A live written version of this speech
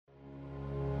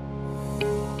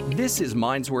This is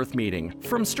Minds Worth Meeting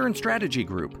from Stern Strategy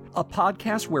Group, a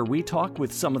podcast where we talk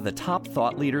with some of the top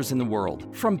thought leaders in the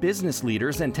world, from business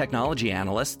leaders and technology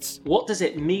analysts. What does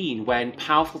it mean when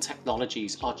powerful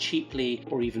technologies are cheaply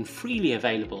or even freely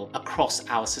available across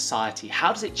our society?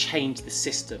 How does it change the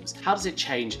systems? How does it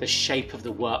change the shape of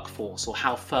the workforce, or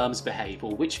how firms behave,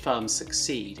 or which firms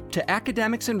succeed? To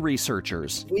academics and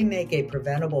researchers. We make a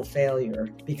preventable failure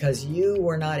because you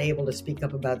were not able to speak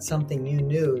up about something you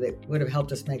knew that would have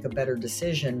helped us make a better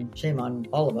decision. Shame on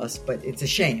all of us, but it's a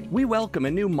shame. We welcome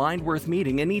a new Mind Worth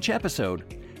Meeting in each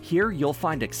episode. Here you'll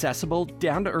find accessible,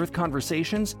 down-to-earth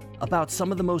conversations about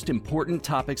some of the most important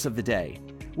topics of the day,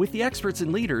 with the experts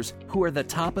and leaders who are the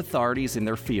top authorities in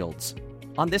their fields.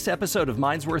 On this episode of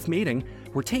Minds Worth Meeting,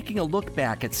 we're taking a look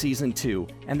back at Season 2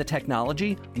 and the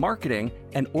technology, marketing,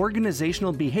 and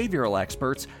organizational behavioral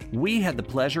experts we had the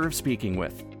pleasure of speaking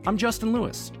with. I'm Justin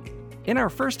Lewis. In our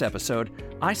first episode,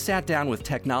 I sat down with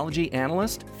technology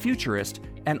analyst, futurist,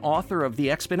 and author of The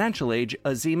Exponential Age,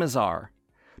 Azeem Azhar.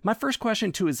 My first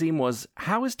question to Azeem was,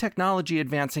 how is technology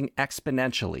advancing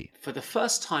exponentially? For the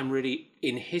first time really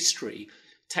in history,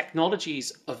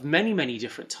 technologies of many, many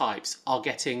different types are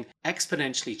getting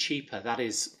exponentially cheaper, that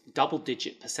is,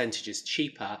 double-digit percentages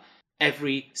cheaper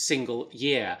every single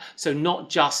year. So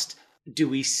not just do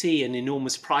we see an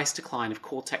enormous price decline of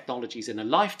core technologies in a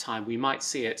lifetime, we might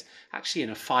see it actually in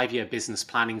a 5-year business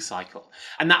planning cycle.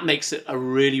 And that makes it a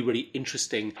really, really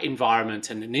interesting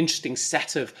environment and an interesting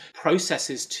set of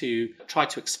processes to try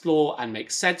to explore and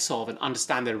make sense of and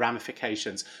understand their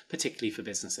ramifications, particularly for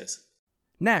businesses.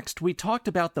 Next, we talked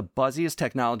about the buzziest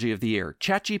technology of the year,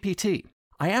 ChatGPT.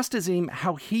 I asked Azeem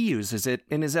how he uses it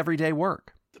in his everyday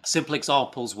work. Simple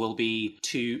examples will be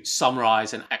to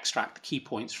summarize and extract the key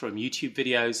points from YouTube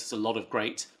videos. There's a lot of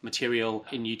great material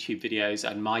in YouTube videos,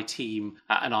 and my team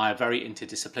and I are very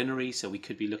interdisciplinary. So we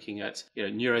could be looking at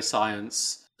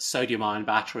neuroscience, sodium-ion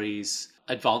batteries,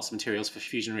 advanced materials for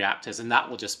fusion reactors, and that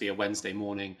will just be a Wednesday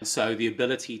morning. So the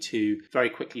ability to very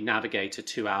quickly navigate a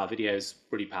 2-hour video is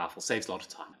really powerful, saves a lot of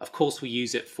time. Of course, we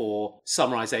use it for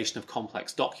summarization of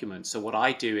complex documents. So what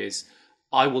I do is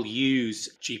I will use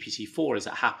GPT-4, as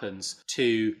it happens,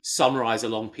 to summarize a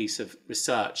long piece of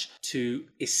research to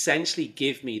essentially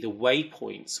give me the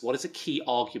waypoints, what is a key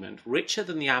argument, richer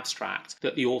than the abstract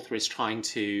that the author is trying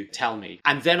to tell me.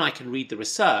 And then I can read the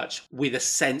research with a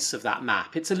sense of that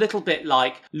map. It's a little bit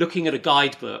like looking at a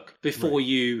guidebook before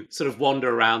you sort of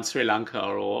wander around Sri Lanka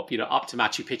or up to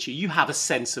Machu Picchu. You have a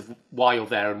sense of why you're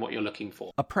there and what you're looking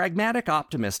for. A pragmatic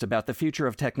optimist about the future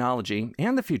of technology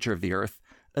and the future of the Earth,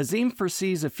 Azeem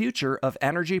foresees a future of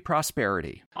energy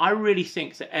prosperity. I really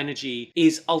think that energy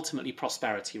is ultimately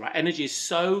prosperity, right? Energy is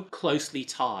so closely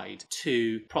tied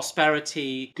to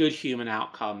prosperity, good human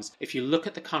outcomes. If you look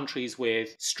at the countries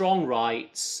with strong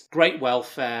rights, great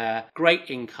welfare, great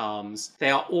incomes,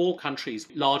 they are all countries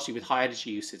largely with high energy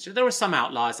usage. There are some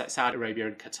outliers like Saudi Arabia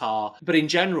and Qatar, but in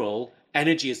general,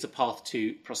 energy is the path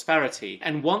to prosperity.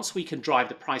 And once we can drive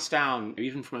the price down,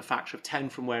 even from a factor of 10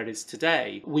 from where it is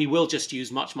today, we will just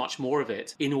use much, much more of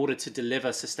it in order to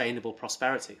deliver sustainable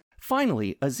prosperity.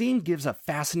 Finally, Azeem gives a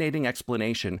fascinating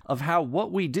explanation of how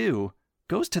what we do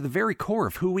goes to the very core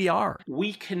of who we are.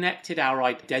 We connected our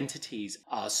identities,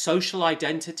 our social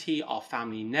identity, our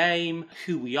family name,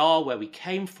 who we are, where we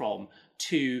came from,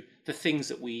 to the things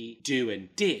that we do and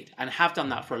did, and have done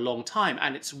that for a long time.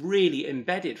 And it's really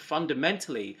embedded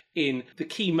fundamentally in the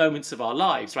key moments of our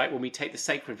lives, right? When we take the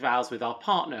sacred vows with our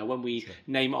partner, when we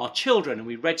name our children and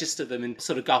we register them in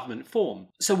sort of government form.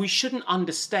 So we shouldn't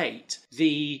understate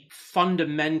the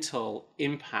fundamental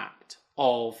impact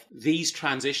of these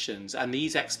transitions and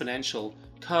these exponential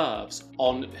curves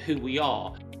on who we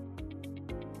are.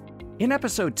 In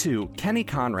episode 2, Kenny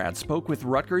Conrad spoke with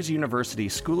Rutgers University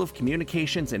School of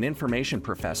Communications and Information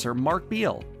professor Mark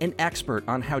Beal, an expert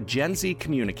on how Gen Z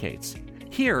communicates.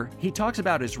 Here, he talks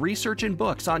about his research and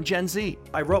books on Gen Z.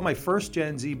 I wrote my first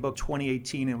Gen Z book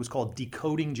 2018, and it was called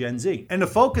Decoding Gen Z. And the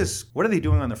focus, what are they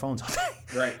doing on their phones all day?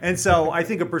 Right. And so I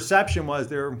think a perception was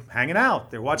they're hanging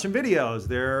out, they're watching videos,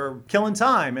 they're killing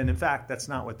time. And in fact, that's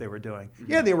not what they were doing.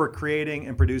 Yeah, they were creating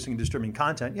and producing and distributing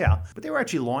content, but they were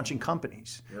actually launching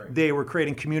companies. Right. They were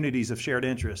creating communities of shared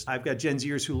interest. I've got Gen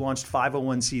Zers who launched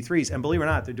 501c3s, and believe it or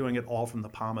not, they're doing it all from the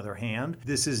palm of their hand.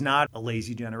 This is not a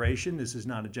lazy generation. This is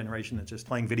not a generation that's just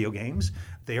playing video games.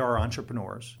 They are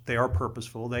entrepreneurs. They are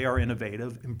purposeful. They are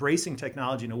innovative, embracing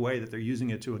technology in a way that they're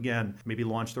using it to, again, maybe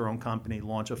launch their own company,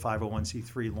 launch a 501c3,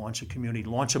 501c3, launch a community,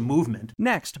 launch a movement.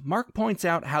 Next, Mark points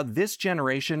out how this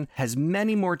generation has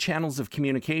many more channels of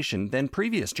communication than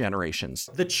previous generations.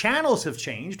 The channels have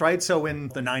changed, right? So in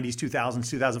the 90s, 2000s,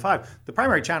 2005, the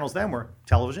primary channels then were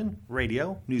television,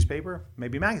 radio, newspaper,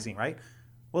 maybe magazine, right?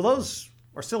 Well, those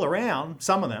are still around,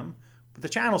 some of them. But the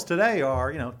channels today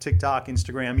are, TikTok,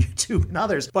 Instagram, YouTube, and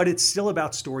others. But it's still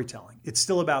about storytelling. It's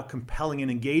still about compelling and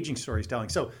engaging storytelling.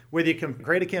 So whether you can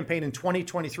create a campaign in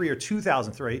 2023 or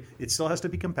 2003, it still has to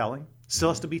be compelling, still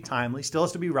has to be timely, still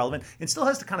has to be relevant, and still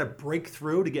has to kind of break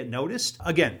through to get noticed.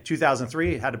 Again,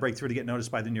 2003, it had to break through to get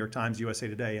noticed by the New York Times, USA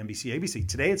Today, NBC, ABC.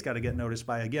 Today, it's got to get noticed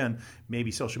by, again,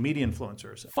 maybe social media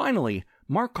influencers. Finally,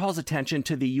 Mark calls attention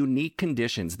to the unique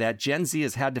conditions that Gen Z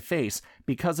has had to face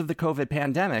because of the COVID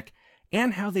pandemic,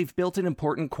 and how they've built an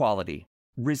important quality: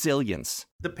 resilience.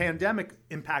 The pandemic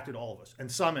impacted all of us,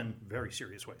 and some in very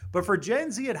serious ways. But for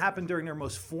Gen Z, it happened during their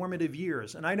most formative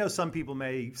years. And I know some people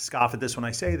may scoff at this when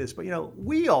I say this, but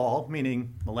we all,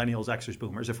 meaning millennials, Xers,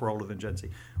 boomers, if we're older than Gen Z,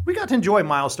 we got to enjoy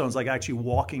milestones like actually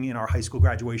walking in our high school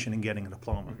graduation and getting a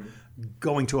diploma,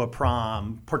 going to a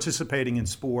prom, participating in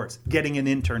sports, getting an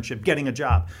internship, getting a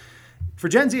job. For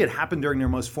Gen Z, it happened during their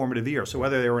most formative years. So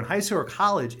whether they were in high school or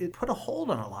college, it put a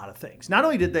hold on a lot of things. Not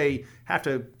only did they have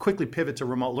to quickly pivot to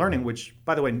remote learning, which,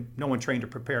 by the way, no one trained or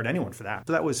prepared anyone for that.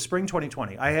 So that was spring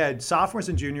 2020. I had sophomores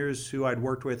and juniors who I'd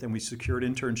worked with, and we secured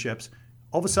internships.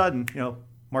 All of a sudden,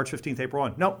 March 15th, April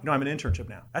 1, no, I'm an internship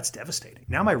now. That's devastating.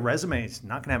 Now my resume is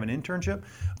not going to have an internship.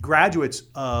 Graduates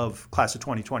of class of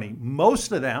 2020,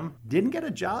 most of them didn't get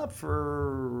a job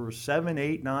for 7,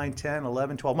 8, 9, 10,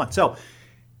 11, 12 months. So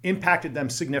impacted them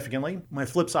significantly. My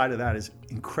flip side of that is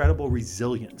incredible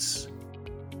resilience.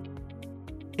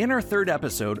 In our third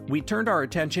episode, we turned our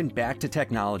attention back to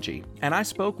technology, and I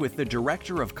spoke with the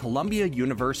director of Columbia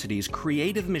University's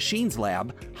Creative Machines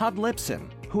Lab, Hod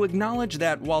Lipson, who acknowledged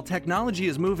that while technology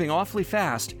is moving awfully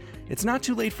fast, it's not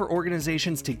too late for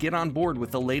organizations to get on board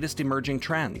with the latest emerging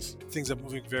trends. Things are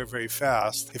moving very, very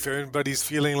fast. If everybody's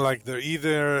feeling like they're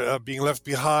either being left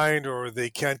behind or they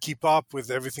can't keep up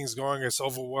with everything's going, it's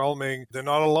overwhelming, they're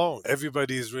not alone.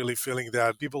 Everybody is really feeling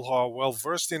that. People who are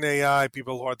well-versed in AI,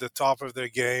 people who are at the top of their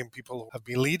game, people who have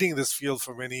been leading this field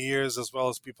for many years, as well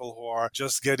as people who are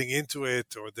just getting into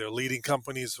it, or they're leading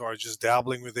companies who are just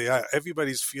dabbling with AI.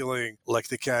 Everybody's feeling like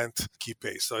they can't keep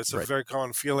pace. So it's a very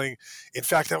common feeling. In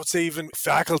fact, I would say even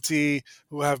faculty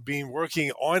who have been working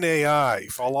on AI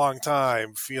for a long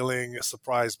time feeling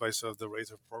surprised by sort of the rate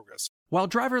of progress. While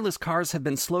driverless cars have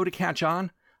been slow to catch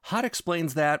on, Hod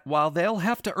explains that while they'll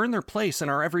have to earn their place in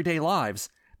our everyday lives,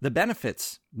 the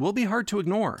benefits will be hard to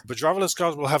ignore. But driverless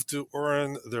cars will have to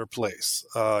earn their place.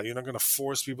 You're not going to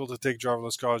force people to take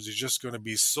driverless cars. You're just going to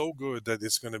be so good that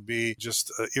it's going to be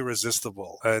just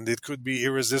irresistible. And it could be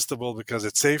irresistible because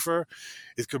it's safer.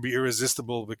 It could be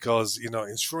irresistible because,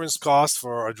 insurance costs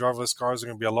for a driverless cars are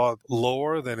going to be a lot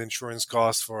lower than insurance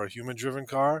costs for a human-driven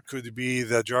car. Could be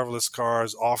that driverless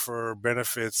cars offer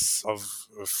benefits of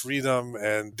freedom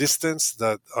and distance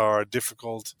that are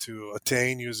difficult to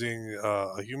attain using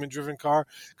a human-driven car.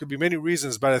 Could be many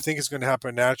reasons, but I think it's going to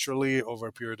happen naturally over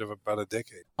a period of about a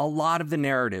decade. A lot of the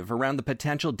narrative around the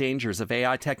potential dangers of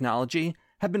AI technology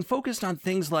have been focused on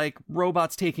things like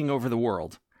robots taking over the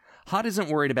world. Hod isn't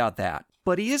worried about that,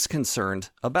 but he is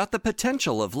concerned about the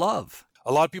potential of love.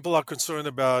 A lot of people are concerned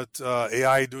about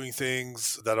AI doing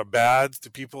things that are bad to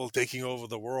people, taking over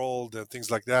the world and things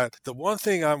like that. The one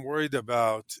thing I'm worried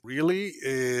about really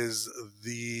is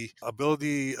the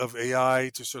ability of AI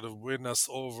to sort of win us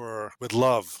over with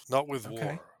love, not with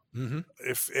war. Mm-hmm.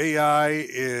 If AI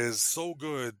is so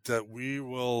good that we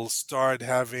will start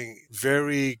having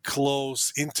very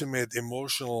close, intimate,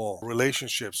 emotional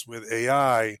relationships with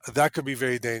AI, that could be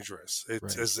very dangerous. It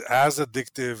is as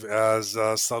addictive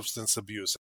as substance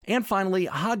abuse. And finally,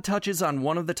 Hod touches on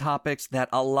one of the topics that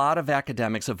a lot of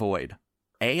academics avoid: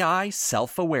 AI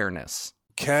self-awareness.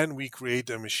 Can we create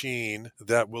a machine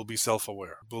that will be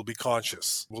self-aware, will be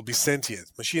conscious, will be sentient?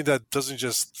 Machine that doesn't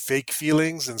just fake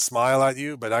feelings and smile at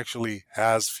you, but actually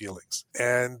has feelings.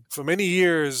 And for many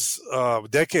years,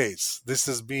 decades, this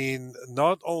has been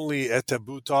not only a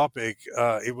taboo topic,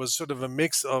 it was sort of a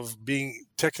mix of being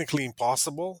technically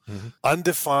impossible,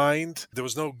 undefined. There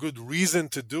was no good reason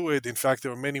to do it. In fact,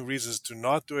 there were many reasons to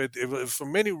not do it. For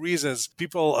many reasons,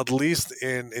 people, at least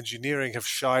in engineering, have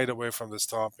shied away from this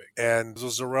topic. And those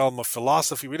was a realm of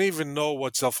philosophy. We didn't even know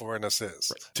what self-awareness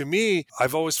is. Right. To me,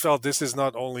 I've always felt this is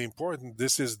not only important,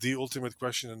 this is the ultimate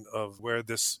question of where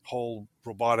this whole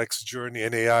robotics journey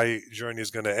and AI journey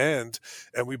is going to end.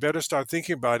 And we better start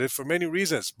thinking about it for many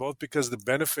reasons, both because the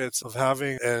benefits of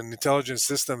having an intelligent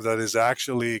system that is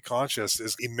actually conscious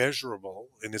is immeasurable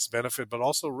in its benefit, but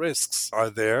also risks are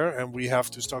there, and we have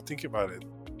to start thinking about it.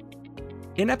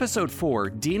 In Episode 4,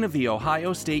 Dean of the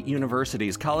Ohio State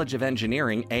University's College of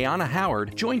Engineering, Ayanna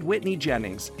Howard, joined Whitney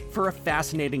Jennings for a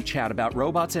fascinating chat about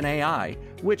robots and AI,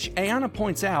 which Ayanna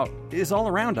points out is all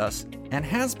around us and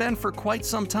has been for quite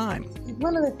some time.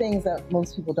 One of the things that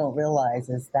most people don't realize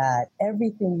is that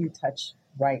everything you touch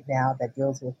right now that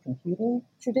deals with computing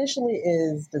traditionally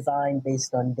is designed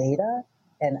based on data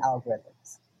and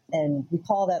algorithms. And we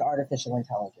call that artificial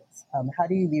intelligence. How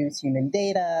do you use human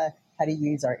data? How do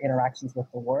you use our interactions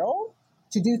with the world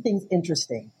to do things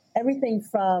interesting? Everything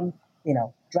from,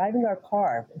 driving our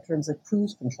car in terms of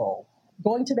cruise control,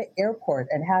 going to the airport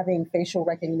and having facial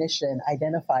recognition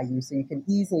identify you so you can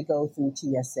easily go through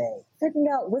TSA, figuring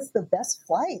out what's the best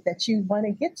flight that you want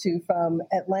to get to from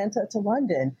Atlanta to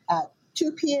London at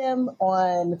 2 p.m.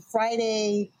 on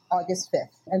Friday, August 5th.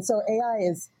 And so AI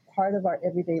is part of our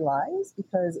everyday lives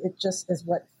because it just is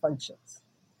what functions.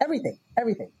 Everything.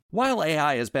 While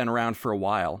AI has been around for a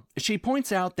while, she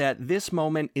points out that this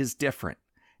moment is different,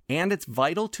 and it's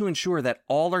vital to ensure that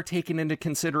all are taken into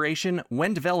consideration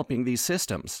when developing these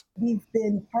systems. We've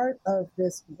been part of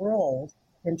this world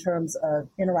in terms of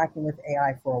interacting with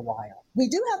AI for a while. We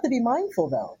do have to be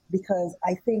mindful, though, because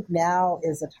I think now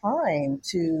is a time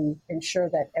to ensure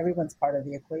that everyone's part of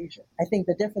the equation. I think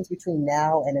the difference between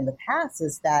now and in the past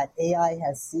is that AI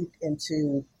has seeped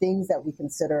into things that we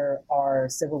consider our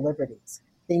civil liberties,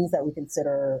 things that we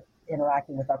consider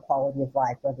interacting with our quality of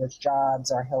life, whether it's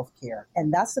jobs or healthcare.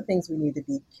 And that's the things we need to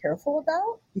be careful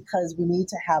about because we need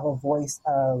to have a voice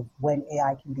of when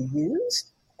AI can be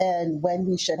used and when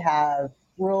we should have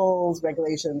rules,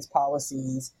 regulations,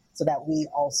 policies, so that we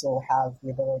also have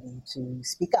the ability to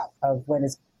speak up of when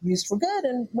it's used for good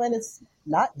and when it's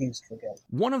not used for good.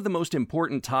 One of the most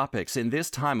important topics in this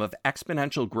time of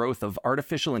exponential growth of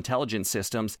artificial intelligence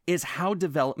systems is how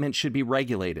development should be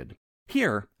regulated.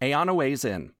 Here, Ayanna weighs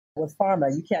in. With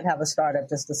pharma, you can't have a startup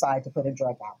just decide to put a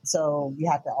drug out. So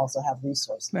you have to also have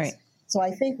resources. Right. So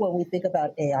I think when we think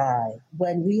about AI,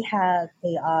 when we have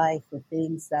AI for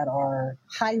things that are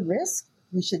high risk,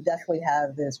 we should definitely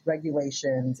have this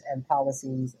regulations and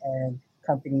policies and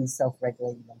companies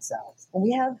self-regulating themselves. When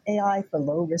we have AI for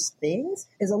low-risk things,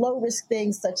 is a low-risk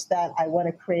thing such that I want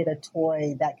to create a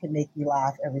toy that can make me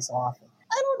laugh every so often.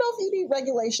 I don't know if you need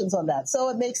regulations on that. So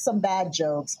it makes some bad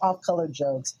jokes, off-color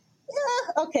jokes.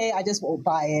 Yeah, okay, I just won't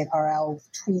buy it, or I'll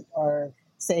tweet or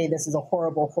say this is a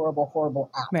horrible, horrible, horrible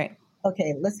app. Right.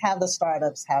 Okay, let's have the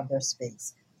startups have their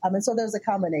space. And so there's a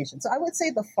combination. So I would say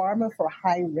the pharma for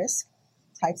high-risk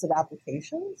types of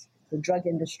applications, the drug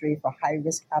industry for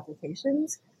high-risk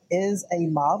applications is a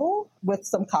model with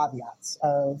some caveats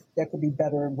of there could be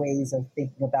better ways of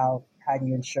thinking about how do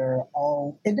you ensure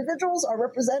all individuals are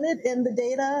represented in the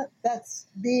data that's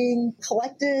being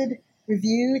collected,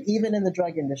 reviewed. Even in the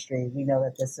drug industry, we know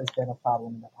that this has been a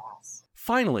problem in the past.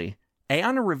 Finally,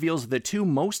 Ayanna reveals the two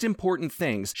most important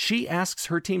things she asks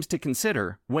her teams to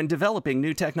consider when developing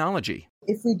new technology.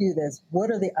 If we do this,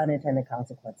 what are the unintended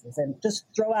consequences? And just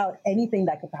throw out anything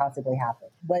that could possibly happen.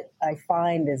 What I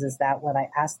find is that when I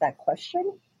ask that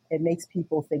question, it makes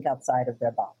people think outside of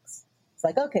their box. It's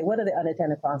like, okay, what are the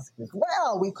unintended consequences?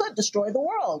 Well, we could destroy the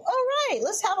world. All right,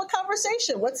 let's have a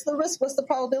conversation. What's the risk? What's the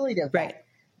probability of that? Right.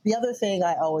 The other thing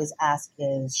I always ask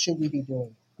is, should we be doing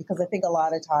it? Because I think a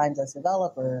lot of times as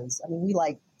developers, we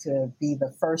like to be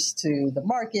the first to the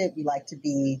market. We like to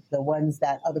be the ones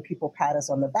that other people pat us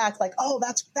on the back, like, oh,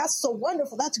 that's so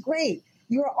wonderful. That's great.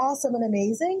 You're awesome and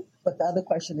amazing. But the other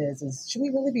question is should we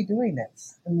really be doing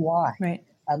this and why? Right.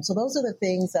 So those are the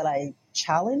things that I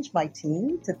challenge my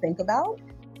team to think about.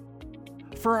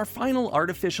 For our final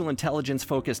artificial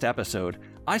intelligence-focused episode,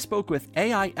 I spoke with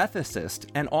AI ethicist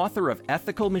and author of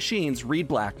Ethical Machines, Reed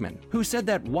Blackman, who said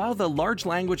that while the large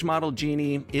language model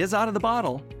genie is out of the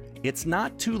bottle, it's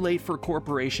not too late for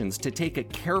corporations to take a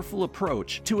careful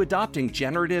approach to adopting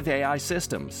generative AI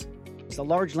systems. The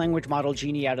large language model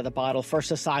genie out of the bottle for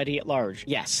society at large.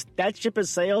 Yes, that ship has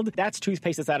sailed. That's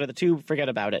toothpaste that's out of the tube. Forget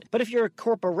about it. But if you're a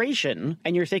corporation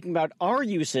and you're thinking about our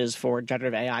uses for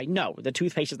generative AI, no, the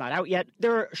toothpaste is not out yet.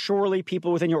 There are surely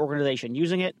people within your organization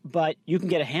using it, but you can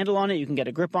get a handle on it. You can get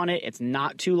a grip on it. It's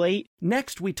not too late.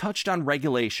 Next, we touched on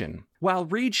regulation. While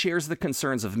Reed shares the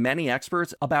concerns of many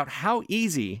experts about how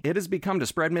easy it has become to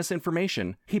spread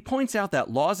misinformation, he points out that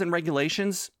laws and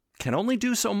regulations can only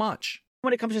do so much.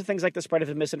 When it comes to things like the spread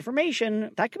of misinformation,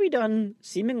 that can be done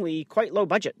seemingly quite low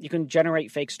budget. You can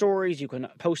generate fake stories, you can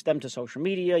post them to social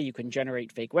media, you can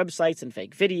generate fake websites and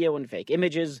fake video and fake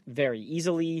images very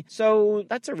easily. So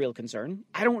that's a real concern.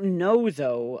 I don't know,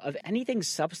 though, of anything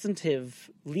substantive,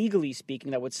 legally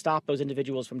speaking, that would stop those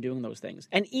individuals from doing those things.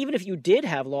 And even if you did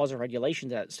have laws or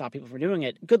regulations that stop people from doing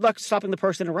it, good luck stopping the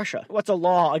person in Russia. What's a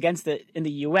law against it in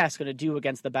the US going to do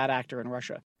against the bad actor in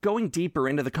Russia? Going deeper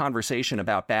into the conversation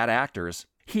about bad actors,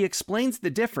 he explains the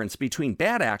difference between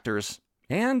bad actors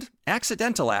and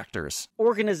accidental actors.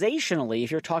 Organizationally,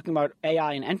 if you're talking about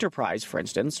AI in enterprise, for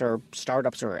instance, or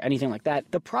startups or anything like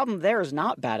that, the problem there is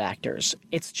not bad actors.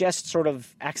 It's just sort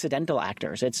of accidental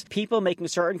actors. It's people making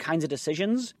certain kinds of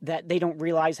decisions that they don't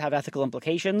realize have ethical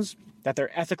implications, that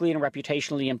they're ethically and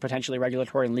reputationally and potentially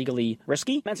regulatory and legally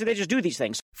risky. And so they just do these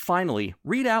things. Finally,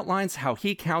 Reed outlines how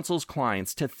he counsels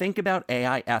clients to think about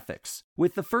AI ethics,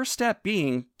 with the first step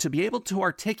being to be able to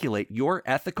articulate your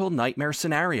ethical nightmare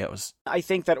scenarios. I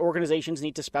think that organizations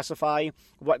need to specify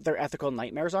what their ethical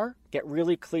nightmares are, get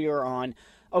really clear on,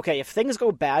 okay, if things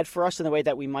go bad for us in the way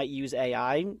that we might use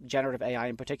AI, generative AI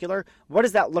in particular, what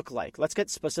does that look like? Let's get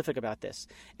specific about this.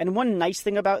 And one nice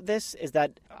thing about this is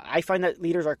that I find that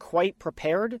leaders are quite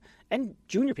prepared, and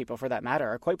junior people for that matter,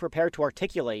 are quite prepared to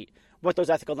articulate what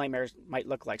those ethical nightmares might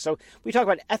look like. So we talk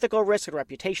about ethical risk and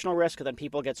reputational risk, and then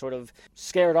people get sort of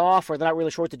scared off, or they're not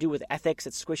really sure what to do with ethics.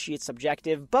 It's squishy, it's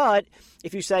subjective. But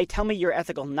if you say, tell me your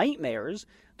ethical nightmares,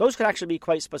 those could actually be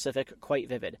quite specific, quite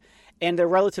vivid, and they're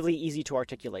relatively easy to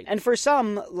articulate. And for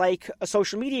some, like a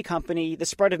social media company, the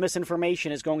spread of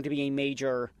misinformation is going to be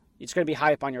it's going to be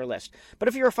high up on your list. But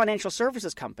if you're a financial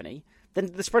services company,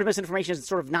 then the spread of misinformation is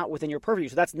sort of not within your purview.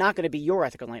 So that's not going to be your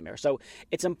ethical nightmare. So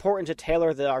it's important to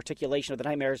tailor the articulation of the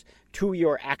nightmares to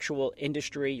your actual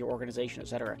industry, your organization,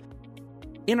 etc.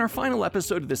 In our final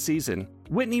episode of the season,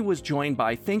 Whitney was joined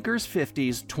by Thinkers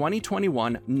 50's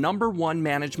 2021 #1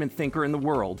 management thinker in the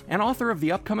world and author of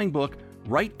the upcoming book,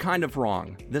 Right Kind of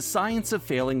Wrong: The Science of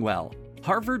Failing Well,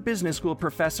 Harvard Business School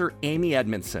professor Amy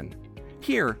Edmondson.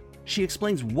 Here, she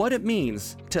explains what it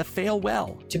means to fail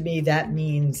well. To me, that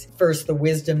means first the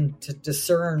wisdom to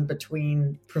discern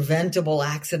between preventable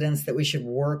accidents that we should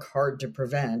work hard to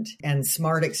prevent and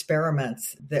smart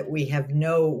experiments that we have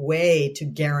no way to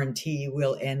guarantee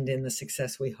will end in the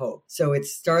success we hope. So it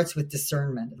starts with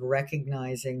discernment,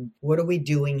 recognizing what are we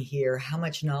doing here? How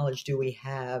much knowledge do we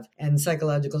have? And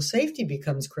psychological safety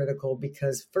becomes critical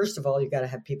because, first of all, you got to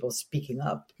have people speaking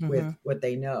up with what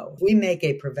they know. If we make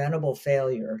a preventable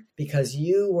failure because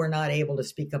you were not able to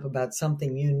speak up about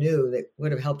something you knew that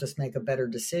would have helped us make a better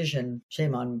decision,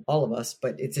 shame on all of us,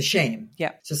 but it's a shame.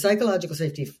 Yeah. So psychological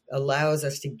safety allows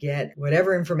us to get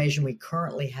whatever information we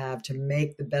currently have to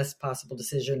make the best possible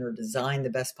decision or design the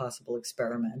best possible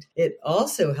experiment. It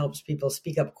also helps people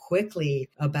speak up quickly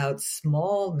about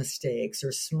small mistakes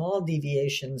or small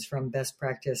deviations from best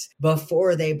practice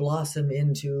before they blossom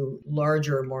into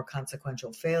larger, more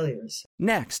consequential failures.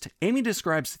 Next, Amy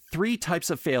describes 3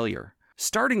 types of failure,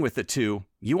 starting with the 2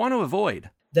 you want to avoid.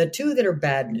 The 2 that are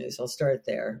bad news, I'll start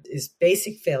there, is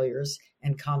basic failures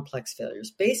and complex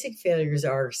failures. Basic failures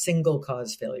are single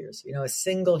cause failures, a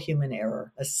single human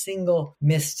error, a single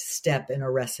missed step in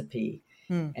a recipe.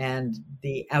 And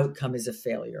the outcome is a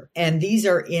failure. And these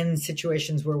are in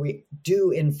situations where we do,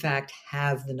 in fact,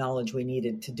 have the knowledge we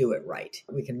needed to do it right.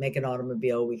 We can make an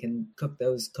automobile, we can cook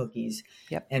those cookies,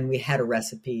 and we had a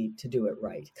recipe to do it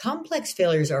right. Complex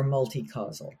failures are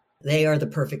multi-causal. They are the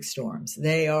perfect storms.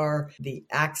 They are the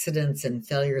accidents and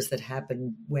failures that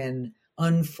happen when,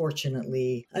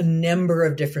 unfortunately, a number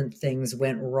of different things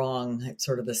went wrong at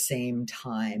sort of the same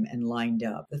time and lined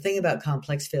up. The thing about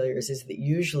complex failures is that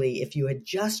usually if you had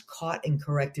just caught and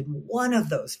corrected one of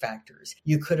those factors,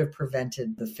 you could have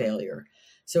prevented the failure.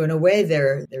 So in a way,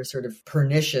 they're sort of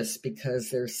pernicious because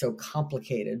they're so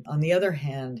complicated. On the other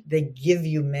hand, they give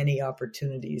you many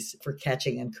opportunities for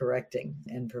catching and correcting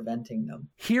and preventing them.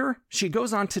 Here, she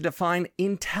goes on to define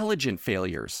intelligent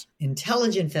failures.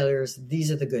 Intelligent failures,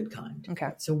 these are the good kind.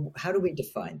 Okay. So how do we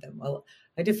define them? Well,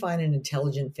 I define an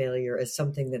intelligent failure as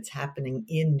something that's happening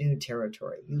in new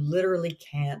territory. You literally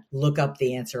can't look up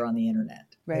the answer on the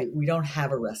internet. Right. We don't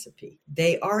have a recipe.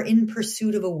 They are in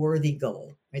pursuit of a worthy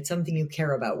goal. right? Something you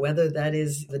care about, whether that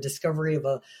is the discovery of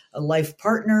a life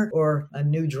partner or a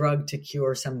new drug to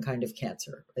cure some kind of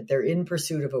cancer. Right? They're in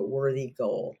pursuit of a worthy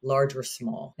goal, large or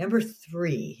small. Number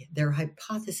 3, they're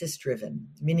hypothesis driven,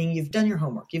 meaning you've done your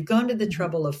homework. You've gone to the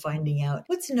trouble of finding out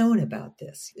what's known about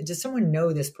this. Does someone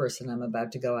know this person I'm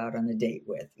about to go out on a date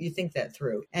with? You think that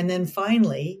through. And then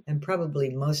finally, and probably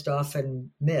most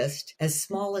often missed, as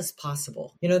small as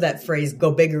possible. You know that phrase,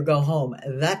 go big or go home?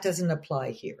 That doesn't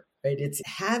apply here. Right? It's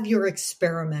have your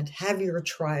experiment, have your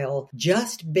trial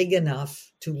just big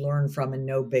enough to learn from and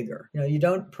know bigger. You know, you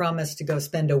don't promise to go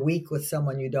spend a week with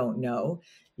someone you don't know.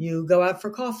 You go out for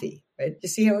coffee, right? You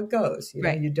see how it goes. You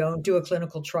know, you don't do a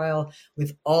clinical trial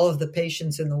with all of the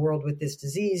patients in the world with this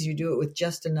disease. You do it with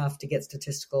just enough to get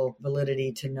statistical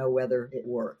validity to know whether it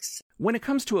works. When it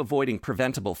comes to avoiding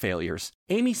preventable failures,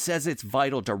 Amy says it's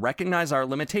vital to recognize our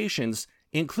limitations,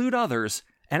 include others,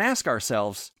 and ask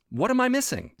ourselves, what am I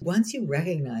missing? Once you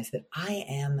recognize that I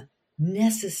am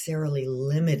necessarily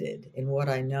limited in what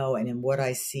I know and in what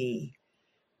I see,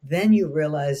 then you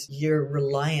realize you're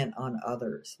reliant on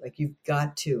others. Like you've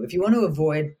got to, if you want to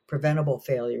avoid preventable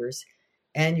failures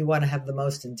and you want to have the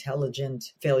most intelligent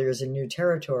failures in new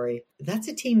territory, that's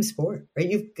a team sport, right?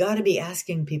 You've got to be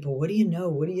asking people, what do you know?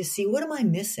 What do you see? What am I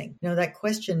missing? You know, that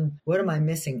question, what am I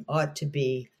missing, ought to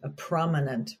be a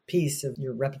prominent piece of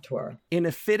your repertoire. In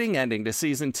a fitting ending to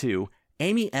season 2,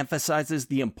 Amy emphasizes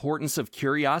the importance of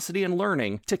curiosity and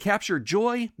learning to capture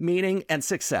joy, meaning, and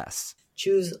success.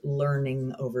 Choose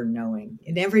learning over knowing.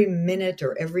 In every minute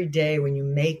or every day when you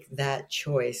make that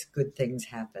choice, good things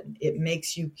happen. It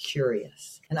makes you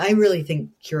curious. And I really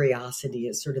think curiosity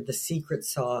is sort of the secret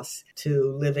sauce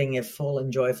to living a full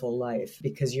and joyful life,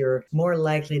 because you're more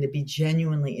likely to be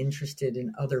genuinely interested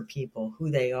in other people, who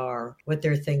they are, what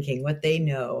they're thinking, what they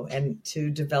know, and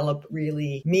to develop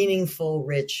really meaningful,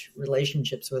 rich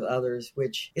relationships with others,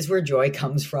 which is where joy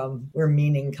comes from, where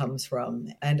meaning comes from,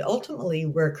 and ultimately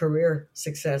where career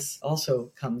success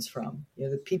also comes from. You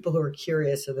know, the people who are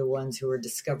curious are the ones who are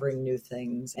discovering new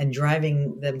things and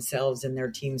driving themselves and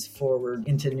their teams forward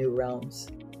into new realms.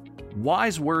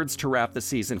 Wise words to wrap the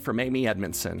season from Amy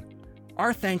Edmondson.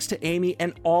 Our thanks to Amy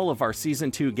and all of our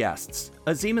Season 2 guests,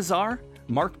 Azim Azar,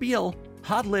 Mark Beal,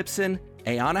 Hod Lipson,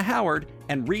 Ayana Howard,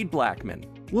 and Reed Blackman.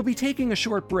 We'll be taking a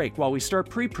short break while we start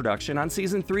pre-production on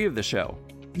Season 3 of the show.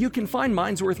 You can find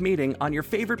Minds Worth Meeting on your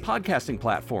favorite podcasting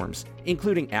platforms,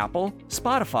 including Apple,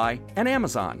 Spotify, and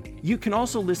Amazon. You can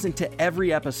also listen to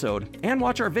every episode and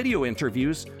watch our video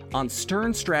interviews on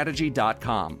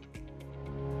sternstrategy.com.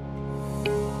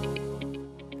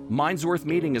 Minds Worth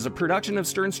Meeting is a production of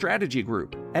Stern Strategy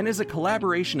Group and is a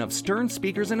collaboration of Stern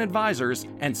Speakers and Advisors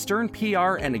and Stern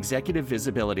PR and Executive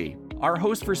Visibility. Our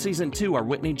hosts for Season 2 are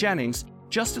Whitney Jennings,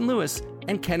 Justin Lewis,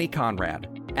 and Kenny Conrad.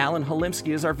 Alan Halimsky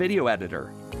is our video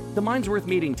editor. The Minds Worth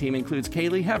Meeting team includes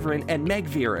Kaylee Heverin and Meg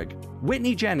Vierig.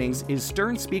 Whitney Jennings is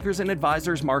Stern Speakers and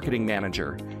Advisors Marketing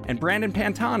Manager, and Brandon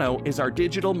Pantano is our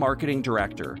Digital Marketing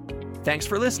Director. Thanks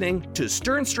for listening to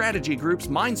Stern Strategy Group's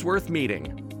Minds Worth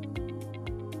Meeting.